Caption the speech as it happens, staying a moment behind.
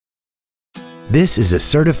This is a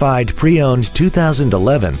certified pre-owned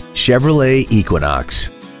 2011 Chevrolet Equinox.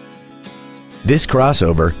 This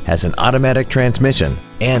crossover has an automatic transmission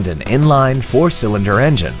and an inline 4-cylinder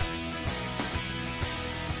engine.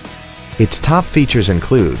 Its top features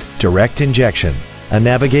include direct injection, a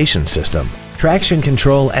navigation system, traction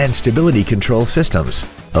control and stability control systems,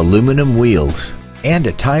 aluminum wheels, and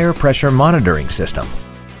a tire pressure monitoring system.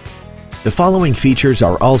 The following features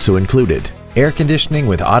are also included: air conditioning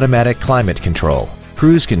with automatic climate control,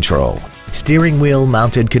 cruise control, steering wheel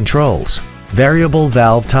mounted controls, variable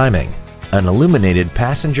valve timing, an illuminated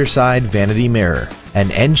passenger side vanity mirror,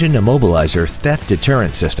 an engine immobilizer theft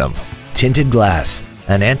deterrent system, tinted glass,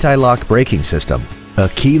 an anti-lock braking system, a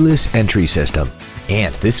keyless entry system,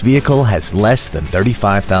 and this vehicle has less than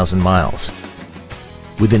 35,000 miles.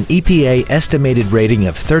 With an EPA estimated rating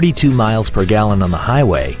of 32 miles per gallon on the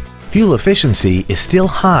highway, fuel efficiency is still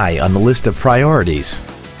high on the list of priorities.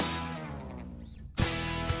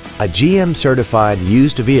 A GM-certified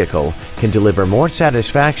used vehicle can deliver more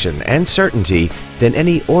satisfaction and certainty than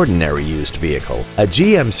any ordinary used vehicle. A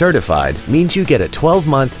GM-certified means you get a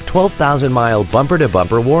 12-month, 12,000-mile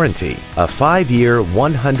bumper-to-bumper warranty, a 5-year,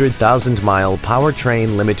 100,000-mile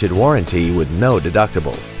powertrain limited warranty with no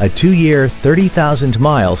deductible, a 2-year,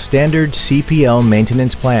 30,000-mile standard CPO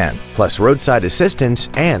maintenance plan, plus roadside assistance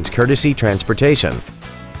and courtesy transportation.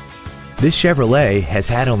 This Chevrolet has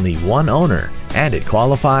had only one owner, and it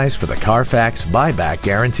qualifies for the Carfax buyback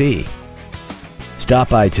guarantee. Stop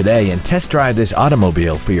by today and test drive this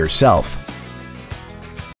automobile for yourself.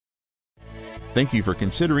 Thank you for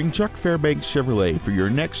considering Chuck Fairbanks Chevrolet for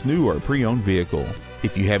your next new or pre-owned vehicle.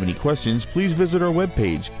 If you have any questions, please visit our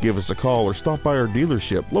webpage, give us a call, or stop by our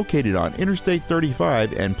dealership located on Interstate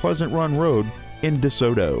 35 and Pleasant Run Road in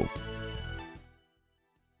DeSoto.